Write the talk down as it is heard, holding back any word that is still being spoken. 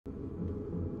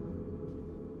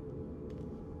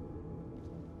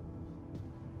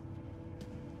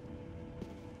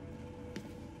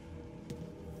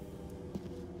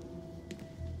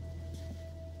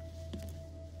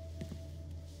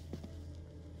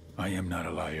I am not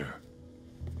a liar.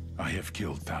 I have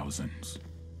killed thousands.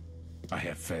 I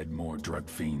have fed more drug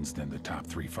fiends than the top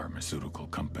 3 pharmaceutical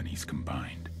companies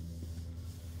combined.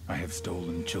 I have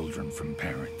stolen children from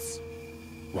parents,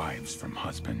 wives from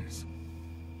husbands,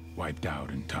 wiped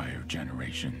out entire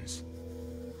generations.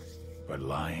 But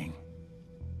lying,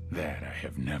 that I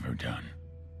have never done.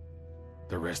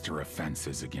 The rest are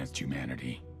offenses against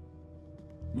humanity.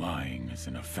 Lying is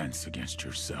an offense against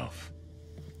yourself.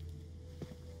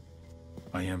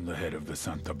 I am the head of the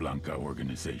Santa Blanca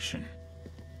organization,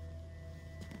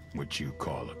 which you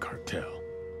call a cartel.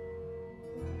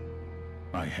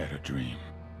 I had a dream.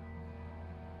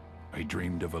 I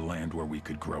dreamed of a land where we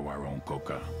could grow our own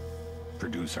coca,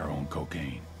 produce our own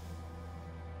cocaine,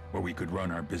 where we could run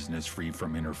our business free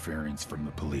from interference from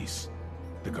the police,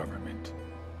 the government,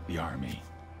 the army,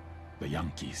 the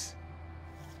Yankees.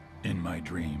 In my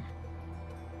dream,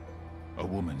 a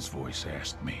woman's voice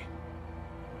asked me,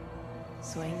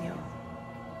 Sueño,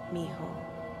 mijo,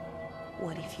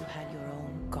 what if you had your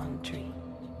own country?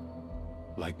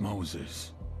 Like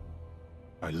Moses,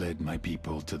 I led my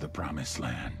people to the promised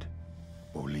land,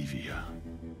 Bolivia.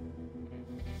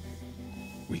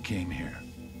 We came here.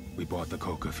 We bought the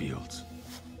coca fields.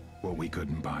 What we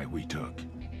couldn't buy, we took.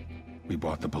 We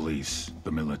bought the police,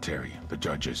 the military, the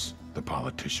judges, the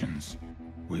politicians.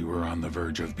 We were on the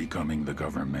verge of becoming the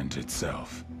government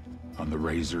itself, on the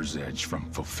razor's edge from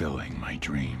fulfilling my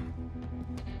dream.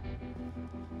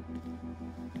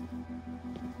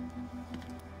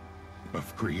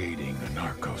 Of creating a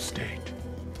narco-state.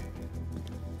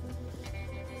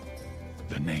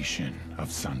 The nation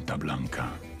of Santa Blanca.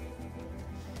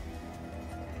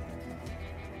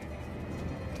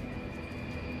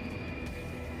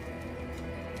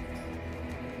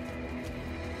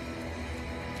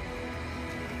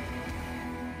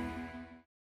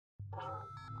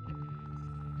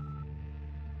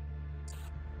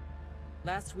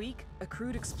 Last week, a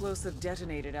crude explosive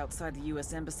detonated outside the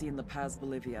U.S. Embassy in La Paz,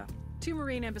 Bolivia. 2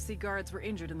 Marine Embassy guards were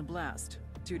injured in the blast.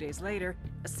 2 days later,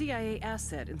 a CIA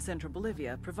asset in central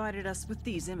Bolivia provided us with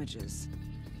these images.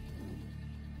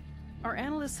 Our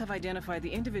analysts have identified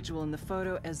the individual in the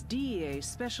photo as DEA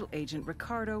Special Agent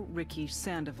Ricardo Ricky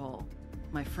Sandoval,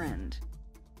 my friend.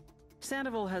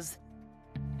 Sandoval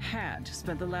had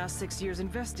spent the last 6 years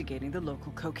investigating the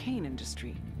local cocaine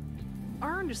industry.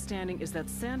 Our understanding is that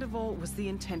Sandoval was the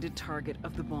intended target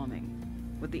of the bombing.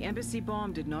 What the embassy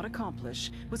bomb did not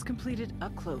accomplish was completed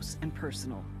up close and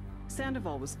personal.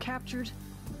 Sandoval was captured,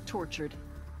 tortured,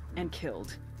 and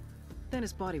killed. Then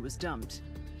his body was dumped.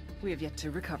 We have yet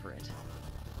to recover it.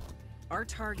 Our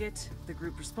target, the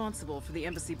group responsible for the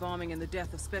embassy bombing and the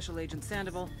death of Special Agent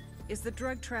Sandoval, is the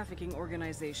drug trafficking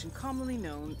organization commonly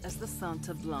known as the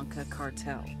Santa Blanca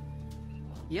Cartel.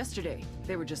 Yesterday,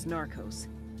 they were just narcos.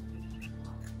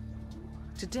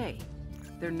 Today,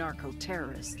 they're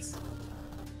narco-terrorists.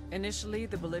 Initially,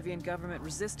 the Bolivian government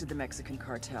resisted the Mexican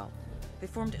cartel. They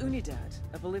formed Unidad,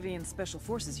 a Bolivian special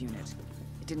forces unit.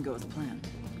 It didn't go as planned.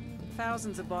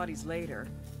 Thousands of bodies later,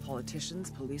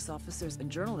 politicians, police officers, and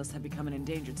journalists have become an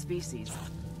endangered species.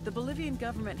 The Bolivian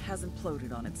government has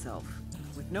imploded on itself.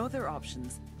 With no other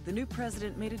options, the new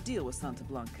president made a deal with Santa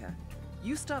Blanca.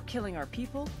 You stop killing our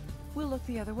people, we'll look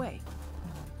the other way.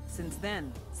 Since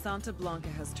then, Santa Blanca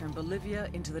has turned Bolivia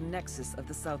into the nexus of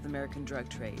the South American drug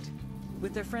trade.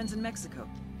 With their friends in Mexico,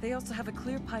 they also have a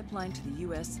clear pipeline to the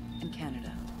US and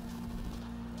Canada.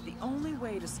 The only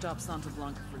way to stop Santa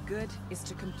Blanca for good is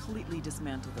to completely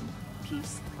dismantle them,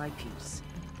 piece by piece.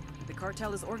 The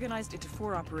cartel is organized into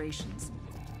 4 operations: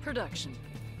 production,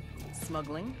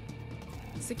 smuggling,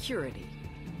 security,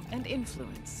 and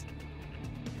influence.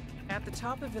 At the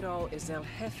top of it all is El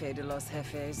Jefe de los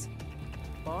Jefes,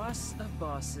 boss of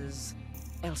bosses,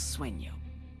 El Sueño.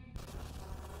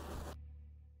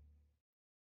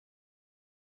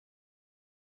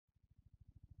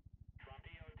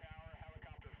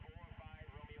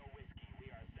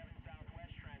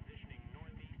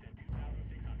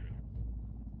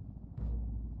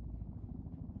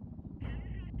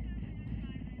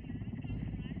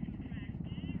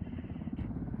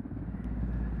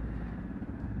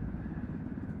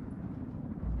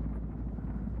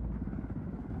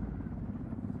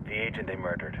 The agent they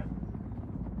murdered.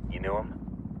 You knew him?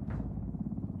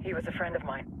 He was a friend of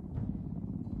mine.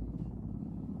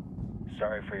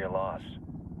 Sorry for your loss.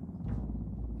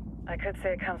 I could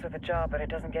say it comes with a job, but it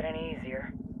doesn't get any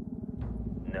easier.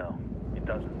 No, it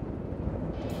doesn't.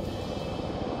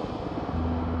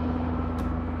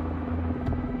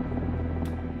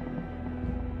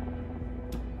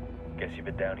 Guess you've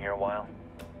been down here a while?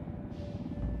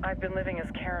 I've been living as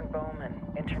Karen Bowman,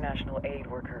 international aid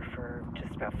worker, for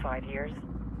just about 5 years.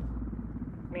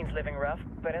 Means living rough,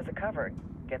 but as a cover,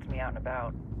 gets me out and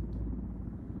about.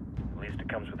 At least it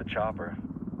comes with a chopper.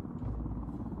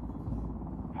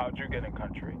 How'd you get in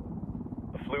country?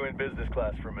 I flew in business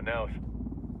class from Manaus.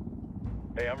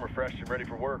 Hey, I'm refreshed and ready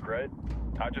for work, right?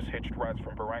 I just hitched rides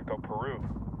from Barranco, Peru.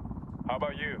 How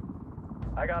about you?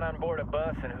 I got on board a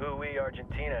bus in Hui,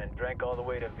 Argentina, and drank all the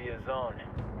way to Villazon.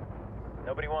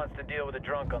 Nobody wants to deal with a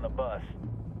drunk on the bus.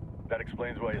 That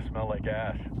explains why you smell like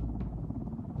ass.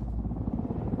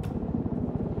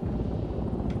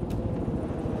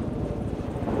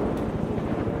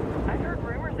 I've heard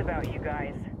rumors about you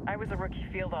guys. I was a rookie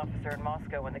field officer in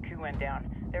Moscow when the coup went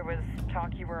down. There was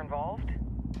talk you were involved?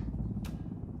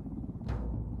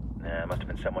 Nah, it must have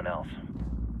been someone else.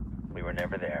 We were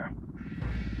never there.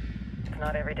 It's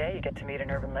not every day you get to meet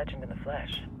an urban legend in the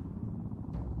flesh.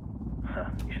 Huh,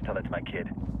 you should tell that to my kid.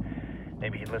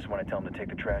 Maybe he'd listen when I tell him to take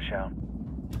the trash out.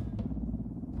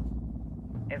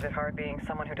 Is it hard being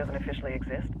someone who doesn't officially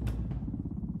exist?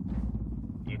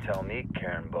 You tell me,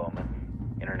 Karen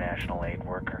Bowman, international aid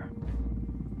worker.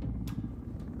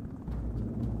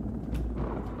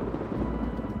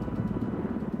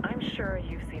 I'm sure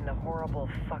you've seen the horrible,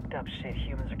 fucked up shit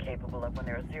humans are capable of when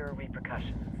there are zero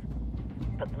repercussions.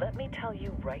 But let me tell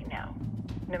you right now,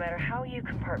 no matter how you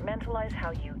compartmentalize,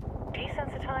 how you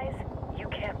desensitize, you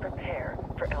can't prepare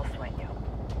for El Sueño.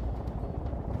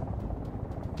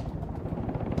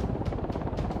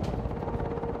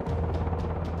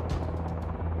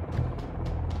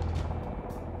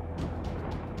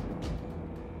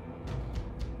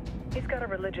 He's got a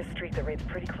religious streak that rates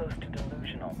pretty close to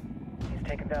delusional. He's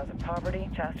taken vows of poverty,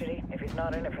 chastity. If he's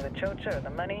not in it for the chocha or the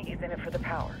money, he's in it for the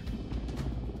power.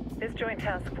 This joint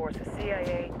task force is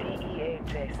CIA, DEA,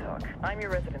 JSOC. I'm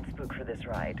your resident spook for this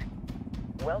ride.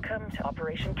 Welcome to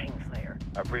Operation Kingslayer.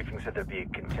 Our briefing said there'd be a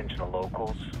contingent of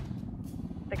locals.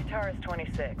 The Guitarist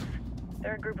 26.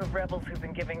 They're a group of rebels who've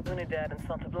been giving Unidad and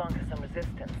Santa Blanca some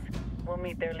resistance. We'll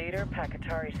meet their leader,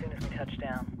 Pakatari, soon as we touch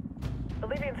down.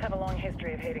 Bolivians have a long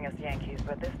history of hating us Yankees,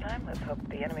 but this time, let's hope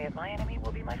the enemy of my enemy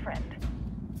will be my friend.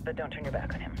 But don't turn your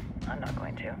back on him. I'm not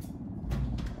going to.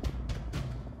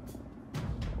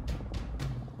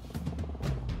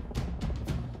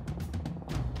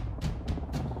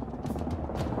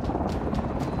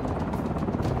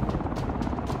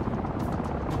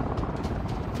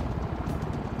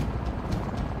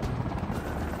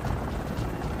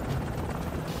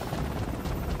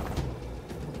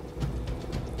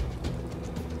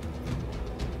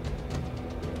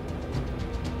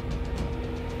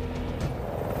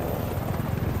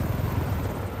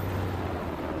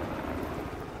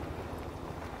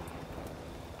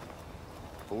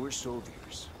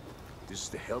 Soldiers. This is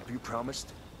the help you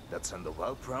promised? That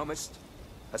Sandoval promised?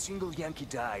 A single Yankee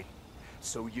died,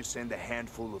 so you send a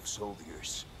handful of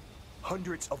soldiers.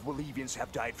 Hundreds of Bolivians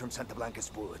have died from Santa Blanca's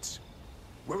bullets.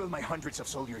 Where will my hundreds of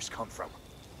soldiers come from?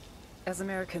 As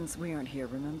Americans, we aren't here,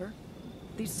 remember?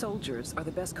 These soldiers are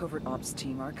the best covert ops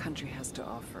team our country has to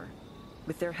offer.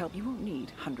 With their help, you won't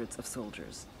need hundreds of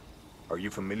soldiers. Are you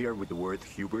familiar with the word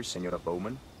Huber, Senora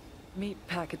Bowman? Meet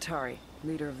Pakatari,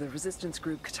 leader of the resistance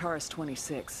group Guitarist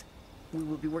 26. We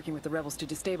will be working with the rebels to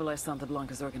destabilize Santa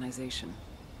Blanca's organization.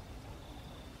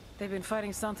 They've been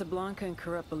fighting Santa Blanca and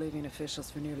corrupt Bolivian officials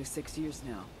for nearly 6 years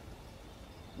now.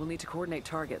 We'll need to coordinate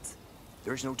targets.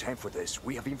 There's no time for this.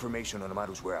 We have information on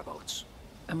Amarus' whereabouts.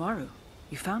 Amaru?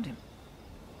 You found him?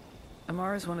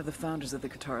 Amaru is one of the founders of the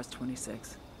Guitarist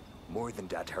 26. More than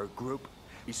that, her group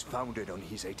is founded on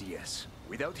his ideas.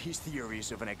 Without his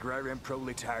theories of an agrarian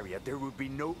proletariat, there would be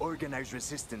no organized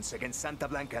resistance against Santa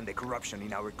Blanca and the corruption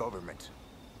in our government.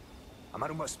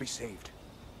 Amaru must be saved.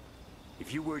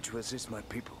 If you were to assist my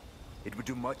people, it would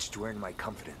do much to earn my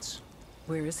confidence.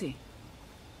 Where is he?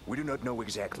 We do not know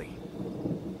exactly.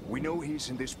 We know he's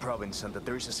in this province and that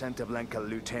there is a Santa Blanca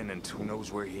lieutenant who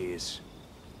knows where he is.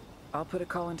 I'll put a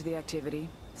call into the activity,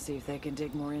 see if they can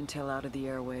dig more intel out of the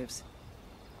airwaves.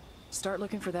 Start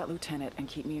looking for that lieutenant and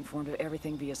keep me informed of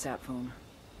everything via sat phone.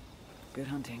 Good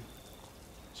hunting.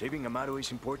 Saving Amaru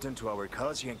is important to our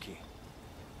cause, Yankee.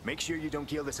 Make sure you don't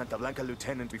kill the Santa Blanca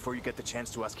lieutenant before you get the chance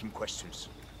to ask him questions.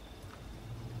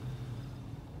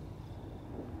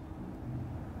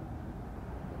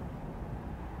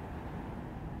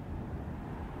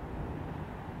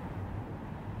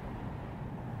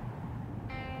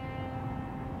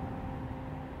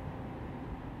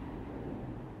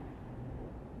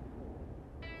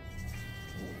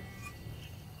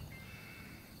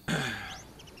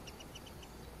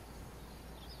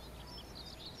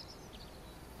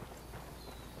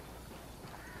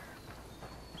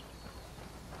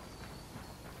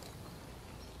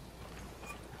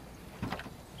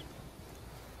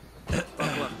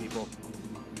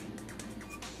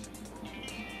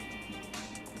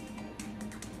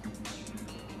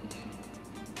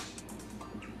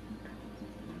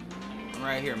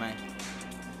 right here, man.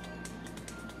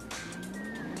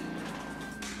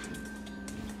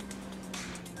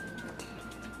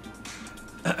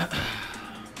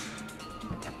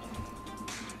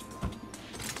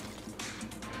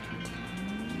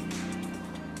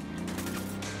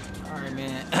 Alright,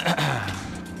 man.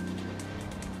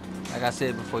 Like I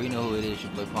said before, you know who it is.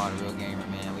 Your boy Paul, the Real Gamer,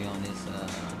 man. We on this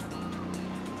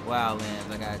Wildlands.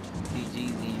 I got TG's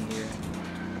in here.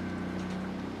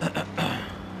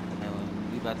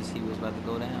 And we about to see what's about to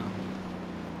go down.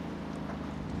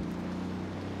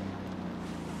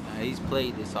 Now, he's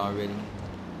played this already.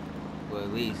 Well,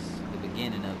 at least the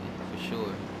beginning of it, for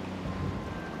sure.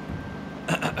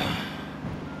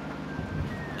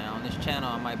 Now, on this channel,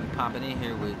 I might be popping in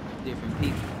here with different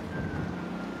people.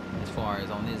 As far as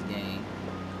on this game.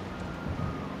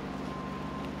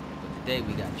 But today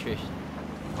we got Tristan.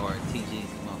 Or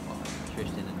TG's motherfucker.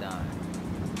 Tristan and Don.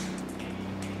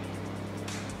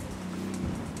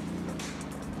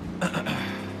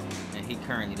 And he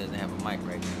currently doesn't have a mic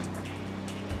right now.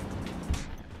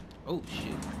 Oh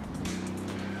shit.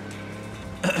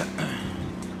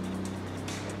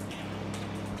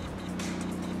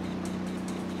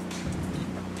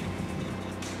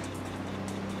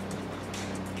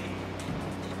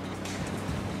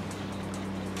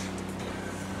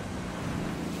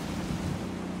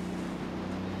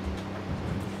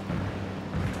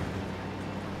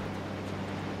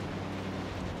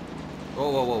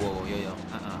 Whoa, yo.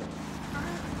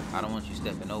 I don't want you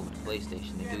stepping over the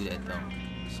PlayStation to do that though.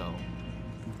 So,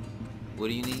 what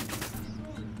do you need?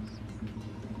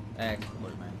 Ask for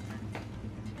it, man.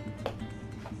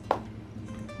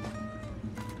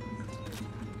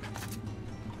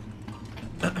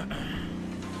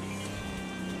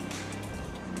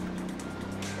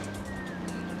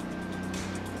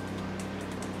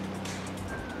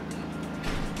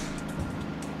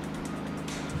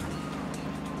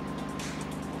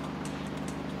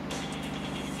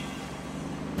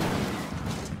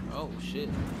 Oh shit.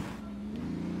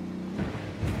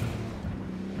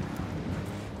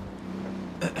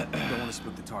 Don't want to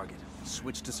spook the target.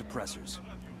 Switch to suppressors.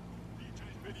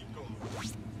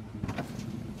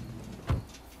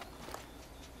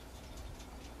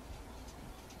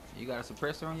 You got a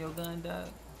suppressor on your gun, dog?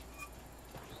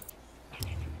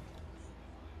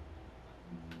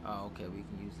 Oh, okay, we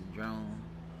can use the drone.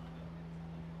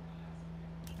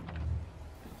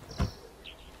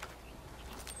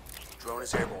 Drone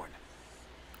is airborne.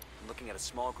 I'm looking at a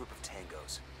small group of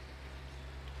tangos.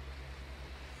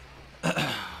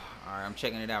 Alright, I'm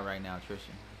checking it out right now,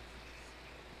 Tristan.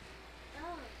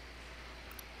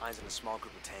 Eyes on a small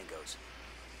group of tangos.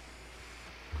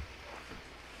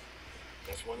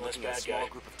 That's one less Looking at a bad small guy.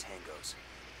 group of tangos.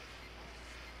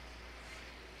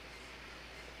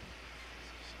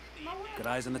 Got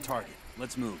eyes on the target.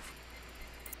 Let's move.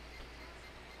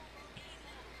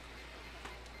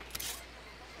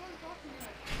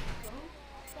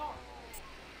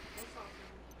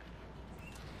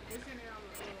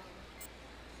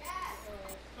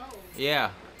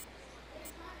 Yeah.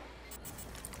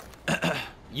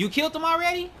 You killed him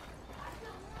already?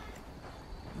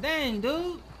 Dang,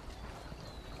 dude.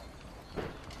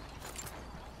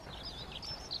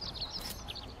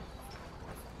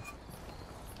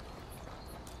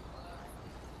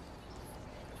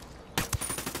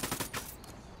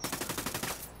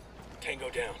 Tango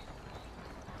down.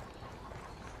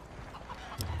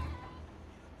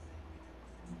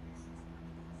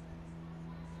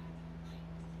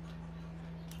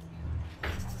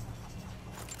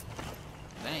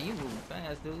 Dang, you moving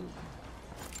fast, dude.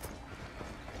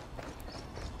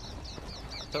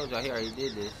 I told y'all he already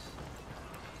did this.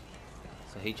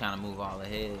 So he trying to move all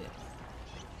ahead.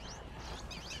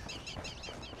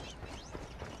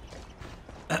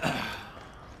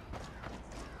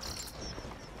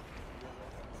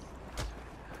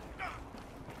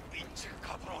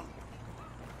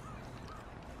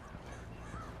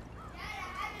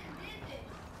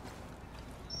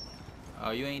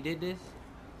 Oh, you ain't did this?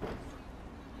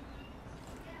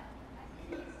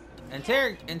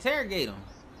 Interrogate him.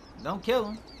 Don't kill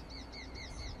him.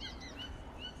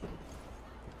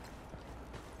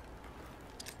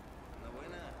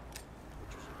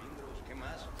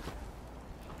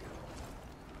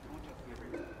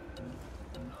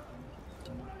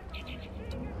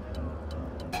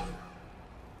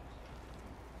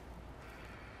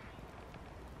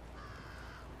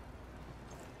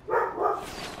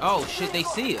 Oh shit, they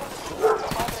see us.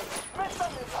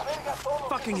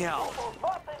 Fucking hell!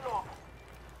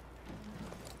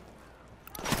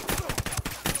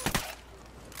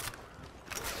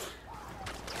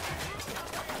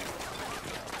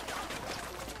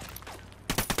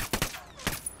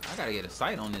 gotta get a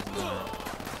sight on this gun.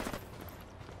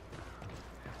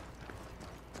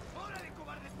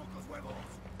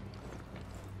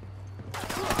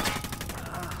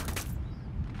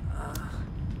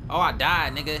 Oh, I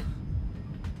died, nigga.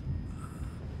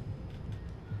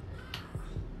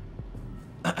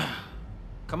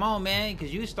 Come on, man,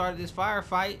 because you started this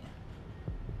firefight.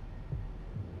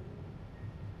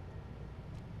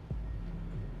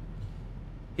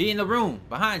 He in the room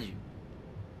behind you.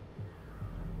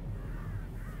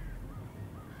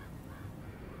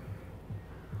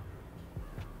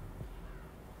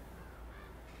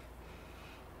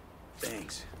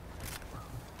 Thanks.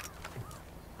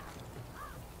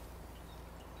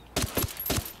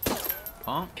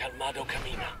 Punk. Calmado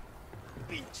camina.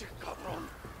 Pinche cabrón.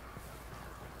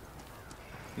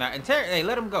 Now, hey,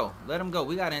 let him go. Let him go.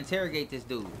 We gotta interrogate this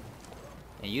dude.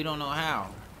 And you don't know how.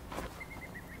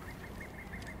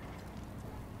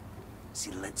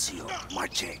 Silencio.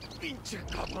 Marche. Pinche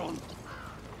cabrón.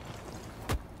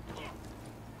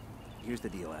 Here's the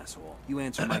deal, asshole. You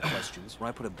answer my questions, or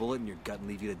I put a bullet in your gut and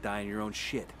leave you to die in your own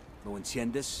shit. ¿Lo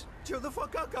entiendes? Chill the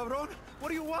fuck out, cabrón. What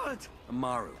do you want?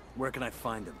 Amaru, where can I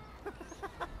find him?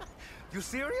 You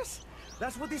serious?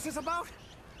 That's what this is about?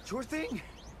 Sure thing.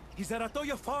 He's at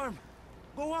Atoya Farm.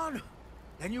 Go on.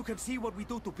 Then you can see what we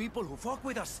do to people who fuck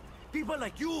with us. People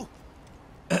like you.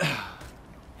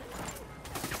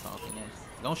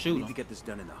 Don't shoot We need him. to get this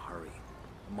done in a hurry.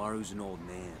 Amaru's an old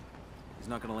man. He's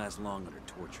not gonna last long under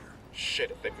torture.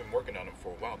 Shit, if they've been working on him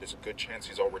for a while, there's a good chance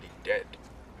he's already dead.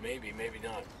 Maybe, maybe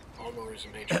not. Amarus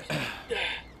and Matrix.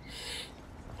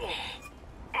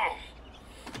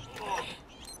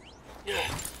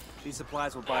 These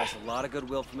supplies will buy us a lot of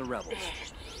goodwill from the rebels.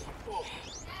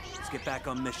 Let's get back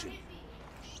on mission.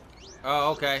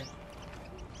 Oh, okay.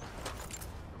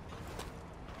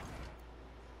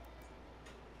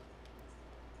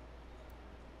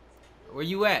 Where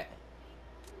you at?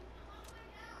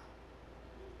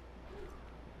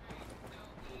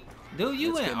 Dude,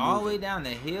 you Let's went get all the way moving. down the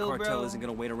hill, Cartel bro. isn't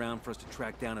gonna wait around for us to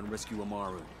track down and rescue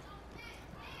Amaru.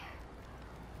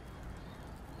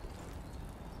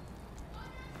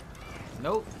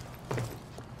 Nope.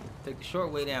 Take the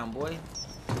short way down, boy.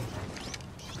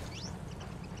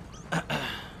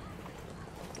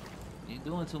 You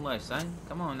doing too much, son.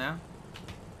 Come on now.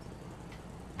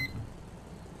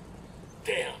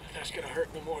 Damn, that's gonna hurt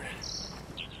in the morning.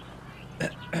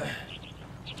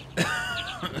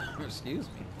 Excuse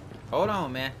me. Hold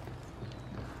on, man.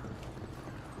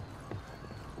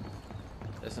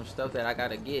 There's some stuff that I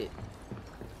gotta get.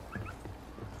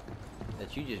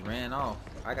 That you just ran off.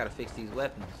 I gotta fix these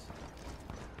weapons.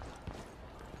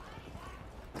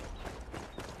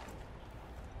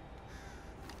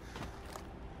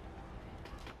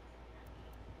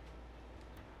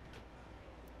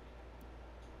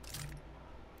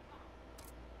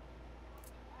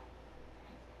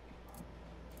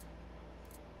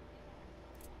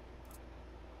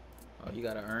 Oh, you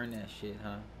gotta earn that shit,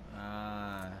 huh?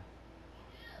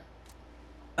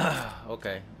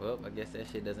 Okay. Well, I guess that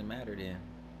shit doesn't matter then.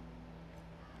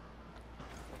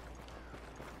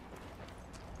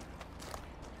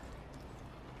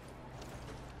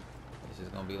 This is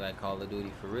gonna be like Call of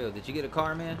Duty for real. Did you get a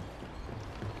car, man?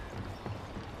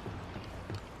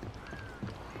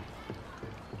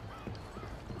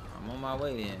 I'm on my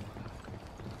way then.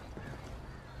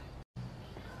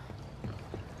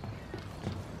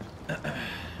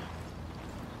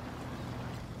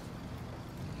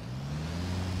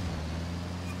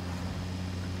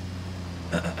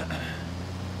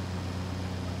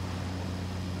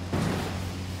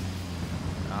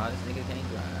 Nah, this nigga can't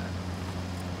drive.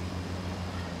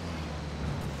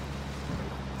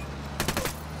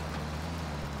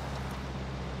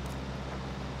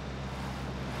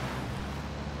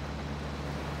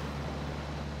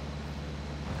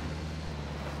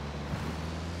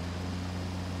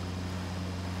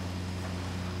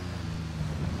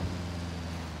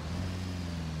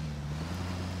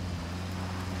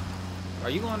 Are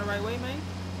you going the right way, man?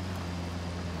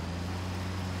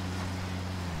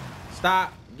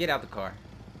 Stop. Get out the car.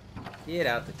 Get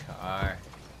out the car.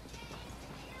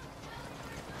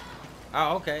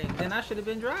 Oh, okay. Then I should have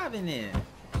been driving then.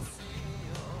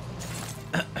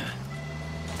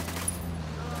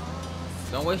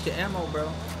 Don't waste your ammo,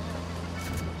 bro.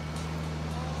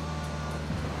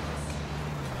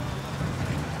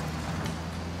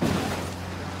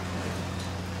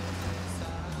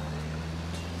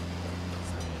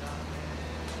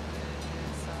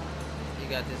 You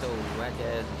got this old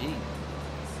whack-ass Jeep.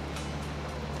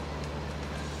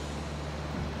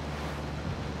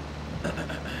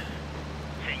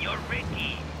 Senor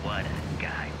Ricky, what a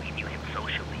guy. We knew him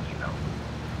socially, you know.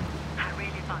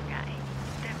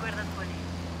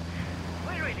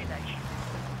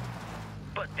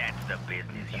 But that's the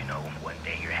business, you know. One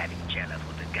day you're having chelas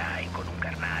with a guy con un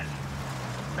carnal.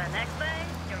 The next day,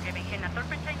 you're giving him a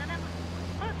turpentine enema.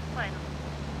 Bueno.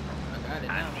 I got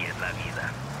it now. Así es la vida.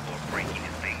 Or breaking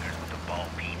his fingers with a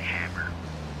ball-peen hammer.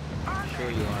 Sure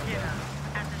you are, You bro.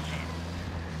 know, as a shit.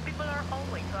 People are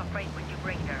always so afraid when you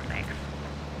break their legs.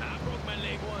 I broke my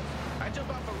leg once. I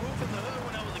jumped off a roof in the hood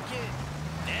when I was a kid.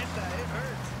 Neta, it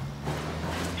hurts.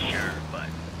 Sure, but,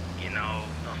 you know,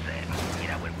 no sé.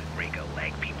 Mira, when we break a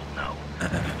leg, people know.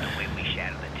 The way we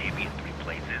shatter the tibia in 3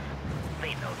 places,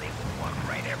 they know they won't walk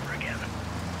right ever again.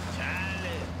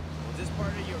 Chale. Was this part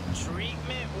of your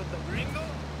treatment with the gringo?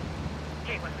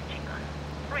 He was a chingon.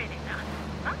 Really not.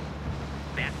 Huh?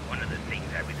 That's one of the things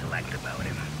I really liked about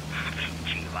him.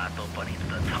 Chivato, but he's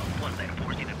the tough ones that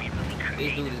force you to be really This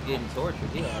creative. dude is getting tortured.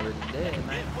 He already dead,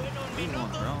 man. He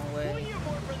going the wrong way. We'll hear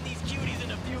more from these cuties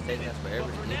in a few Taking minutes. us forever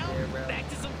But to for get now, there, bro. back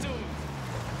to some tunes.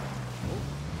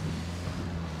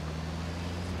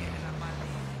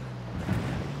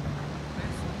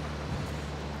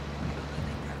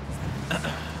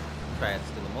 Try to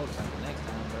steal a motorcycle next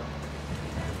time, bro.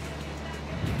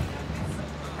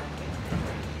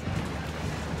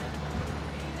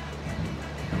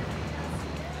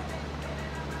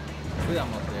 We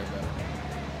almost there, bro.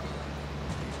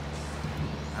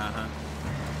 Uh-huh.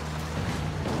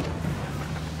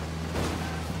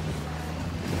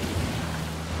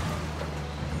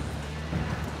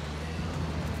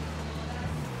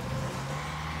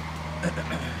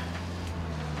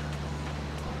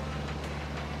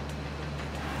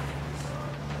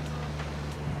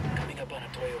 Coming up on a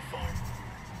Toyo farm.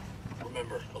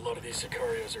 Remember, a lot of these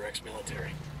Sicarios are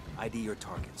ex-military. ID your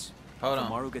targets. Hold if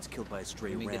on. Amaru gets killed by a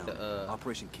stray Let me get round, the,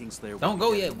 Operation Kingslayer Don't will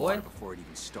go be dead yet, in the boy. water before it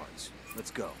even starts.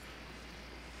 Let's go.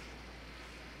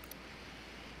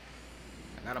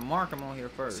 I gotta mark him on here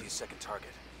first. See a second target.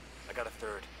 I got a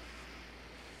third.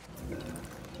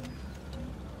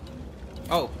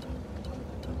 Oh.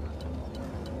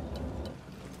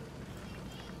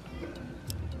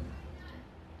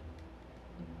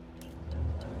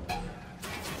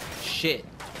 Shit.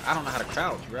 I don't know how to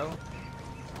crouch, bro.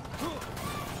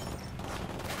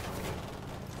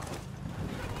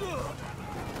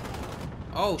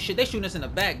 Oh shit, they shooting us in the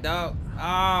back, dog.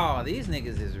 Oh, these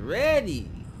niggas is ready.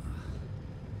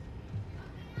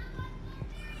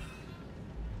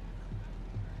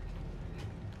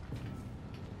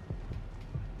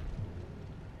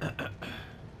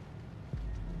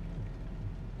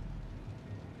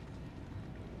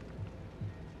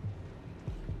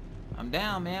 I'm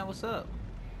down, man. What's up?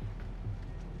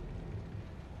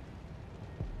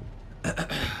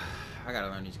 I gotta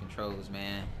learn these controls,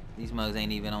 man. These mugs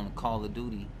ain't even on the Call of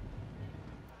Duty.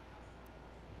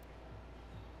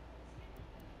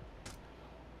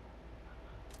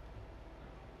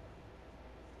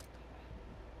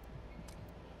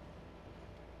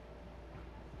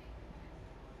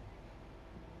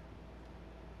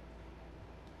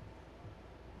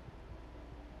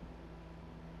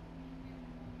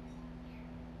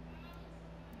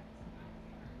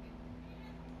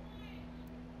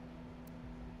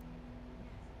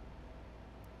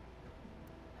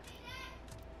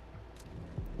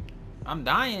 I'm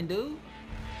dying, dude.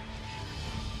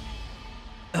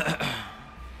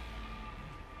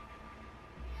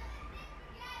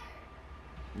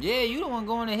 Yeah, you the one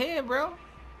going ahead, bro.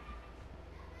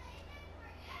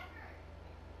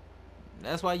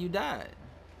 That's why you died.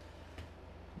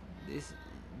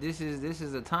 This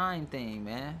is a time thing,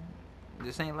 man.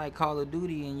 This ain't like Call of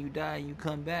Duty and you die and you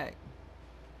come back.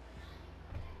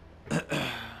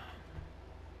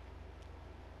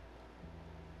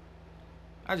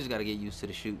 I just gotta get used to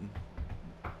the shooting.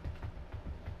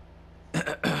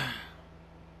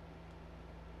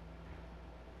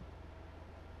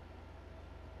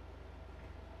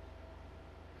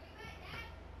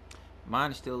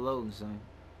 Mine is still loading, son.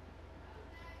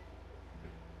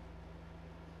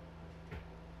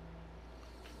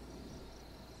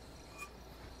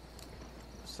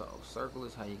 So, circle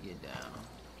is how you get down.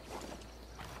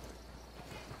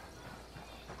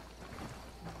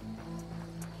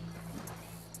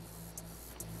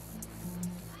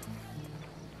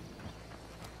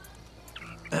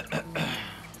 Hey,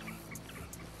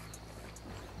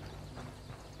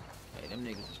 them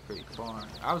niggas is pretty far.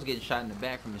 I was getting shot in the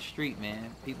back from the street,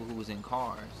 man. People who was in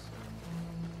cars.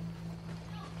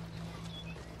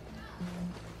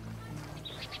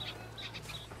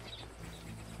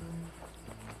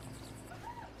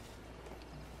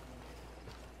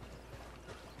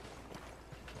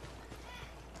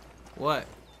 What?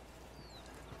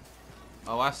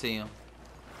 Oh, I see him.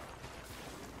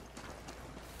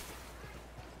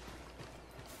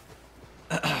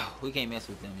 We can't mess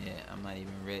with them yet. I'm not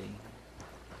even ready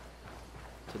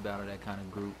to battle that kind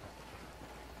of group.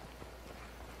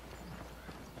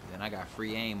 Then I got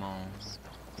free aim on.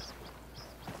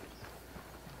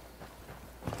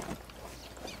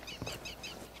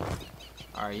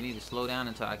 Alright, you need to slow down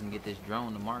until I can get this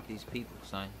drone to mark these people,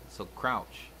 son. So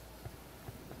crouch.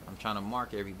 I'm trying to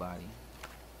mark everybody.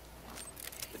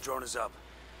 The drone is up.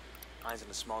 Eyes on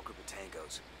a small group of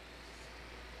tangos.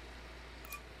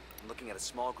 I'm looking at a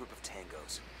small group of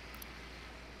tangos.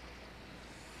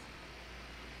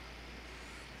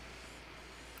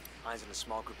 Eyes on a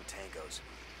small group of tangos.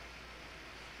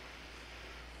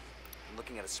 I'm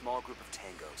looking at a small group of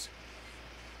tangos.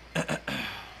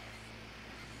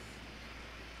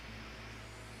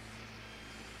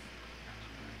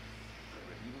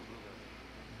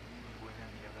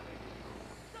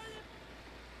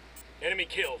 Enemy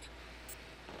killed.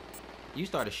 You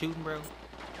started shooting, bro?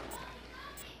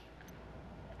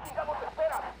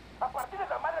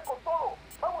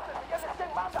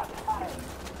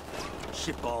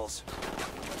 Shit balls.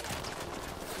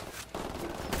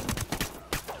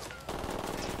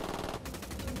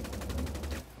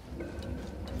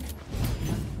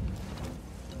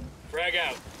 Frag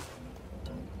out.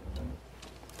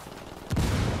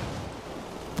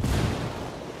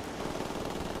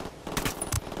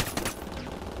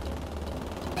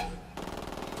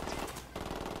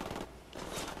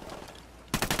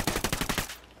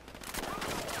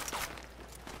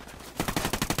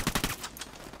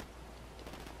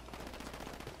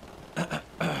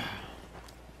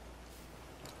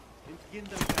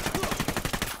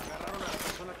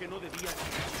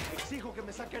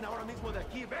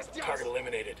 Target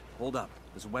eliminated. Hold up.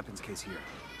 There's a weapons case here.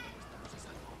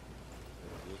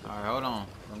 Alright, hold on.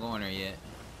 Don't go in there yet.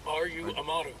 Are you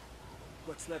Amaru?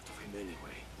 What's left of him anyway?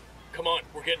 Come on,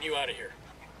 we're getting you out of here.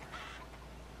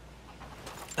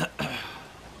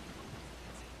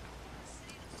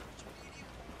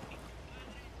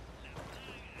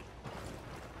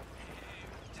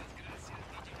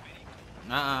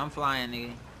 I'm flying,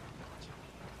 nigga.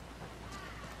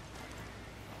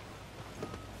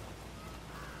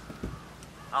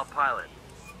 I'll pilot.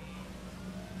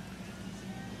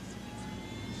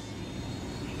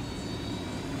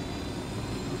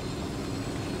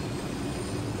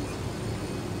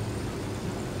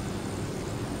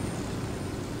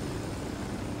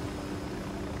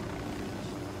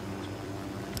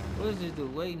 What is this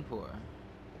dude waiting for?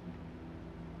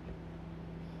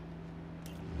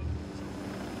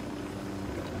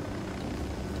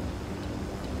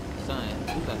 Son,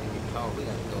 we gotta get called. We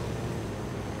gotta go.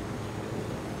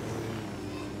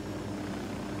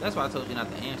 That's why I told you not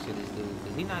to answer this dude,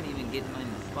 because he's not even getting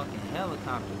in the fucking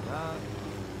helicopter, dog.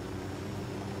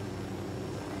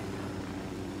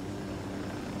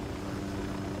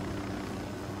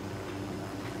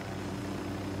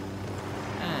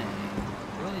 Dang,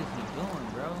 what is he doing,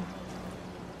 bro?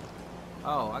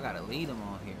 Oh, I gotta lead him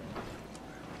on here.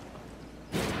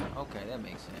 Okay, that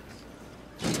makes sense.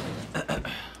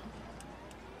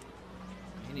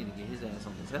 He need to get his ass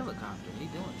on this helicopter. He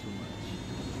doing too much.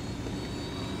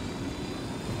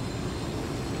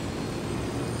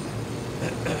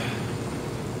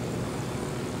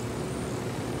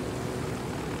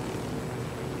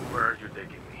 Where are you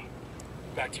taking me?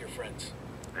 Back to your friends.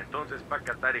 Entonces,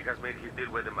 Pacatari has made his deal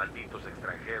with the malditos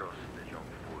extranjeros, the young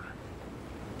fool.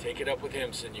 Take it up with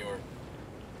him, senor.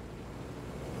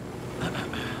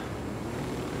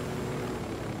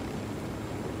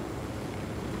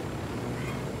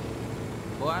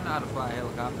 Boy, I know how to fly a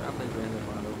helicopter. I play Grand Theft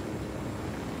Auto.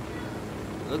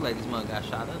 Look like this mug got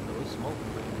shot up though. It's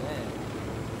smoking pretty bad.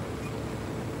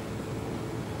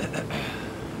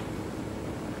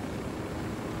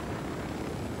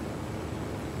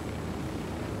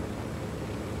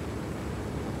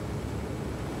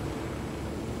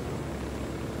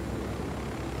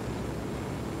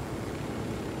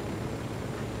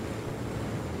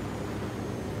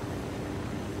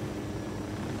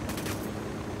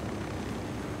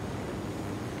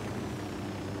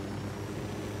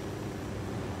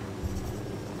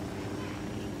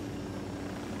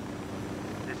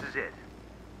 It.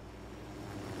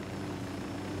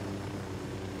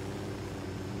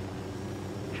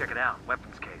 Check it out,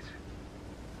 weapons case.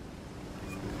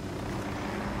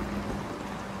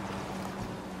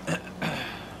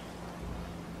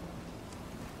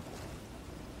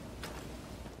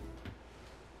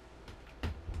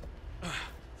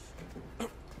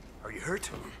 Are you hurt?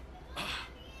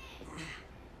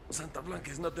 Santa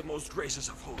Blanca is not the most gracious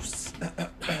of hosts.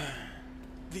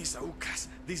 These Aucas,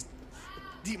 these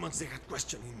demons, they got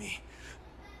questioning me.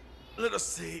 Let us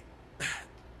say,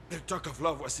 Their talk of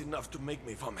love was enough to make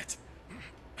me vomit.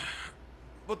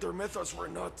 But their methods were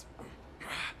not...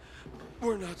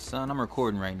 Son, I'm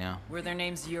recording right now. Were their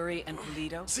names Yuri and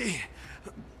Polito? Si.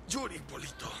 Yuri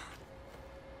Polito.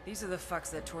 These are the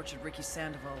fucks that tortured Ricky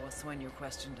Sandoval while Sueño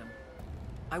questioned him.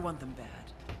 I want them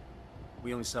bad.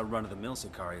 We only saw run-of-the-mill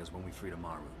Sicarios when we freed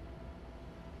Amaru.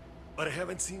 But I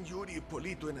haven't seen Yuri and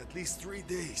Polito in at least 3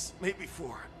 days, maybe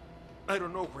 4. I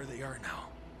don't know where they are now.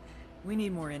 We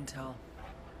need more intel.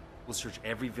 We'll search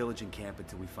every village and camp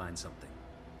until we find something.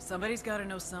 Somebody's gotta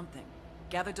know something.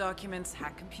 Gather documents,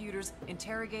 hack computers,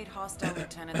 interrogate hostile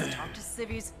lieutenants, talk to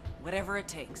civvies, whatever it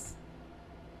takes.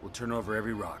 We'll turn over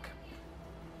every rock.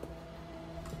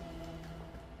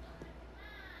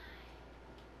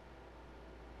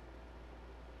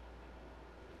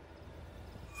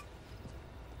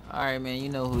 Alright, man, you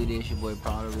know who it is. Your boy,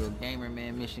 Paul, the Real Gamer,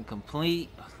 man. Mission complete.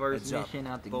 First mission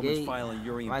out the gate.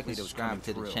 Like and subscribe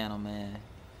to the channel, man.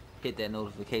 Hit that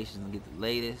notification and get the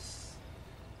latest.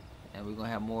 And we're gonna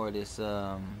have more of this,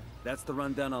 That's the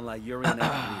rundown on La Yuri and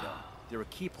Polito. They're a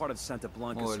key part of Santa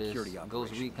Blanca's security operation.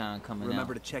 Ghost Recon coming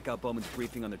Remember to check out Bowman's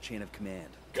briefing on their chain of command.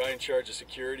 Guy in charge of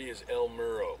security is El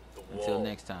Muro, the Wall. Until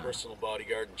next time. Personal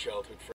bodyguard and childhood friend.